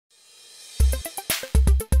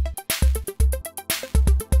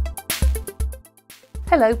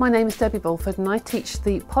Hello, my name is Debbie Bulford and I teach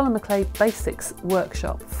the Polymer Clay Basics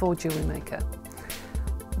workshop for Jewellery Maker.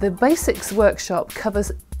 The Basics workshop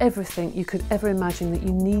covers everything you could ever imagine that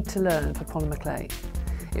you need to learn for polymer clay.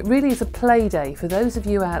 It really is a play day for those of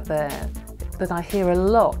you out there that I hear a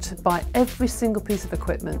lot buy every single piece of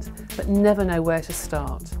equipment but never know where to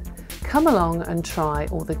start. Come along and try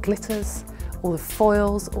all the glitters, all the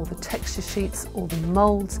foils, all the texture sheets, all the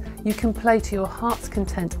moulds. You can play to your heart's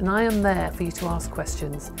content and I am there for you to ask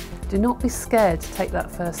questions. Do not be scared to take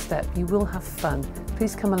that first step. You will have fun.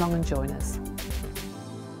 Please come along and join us.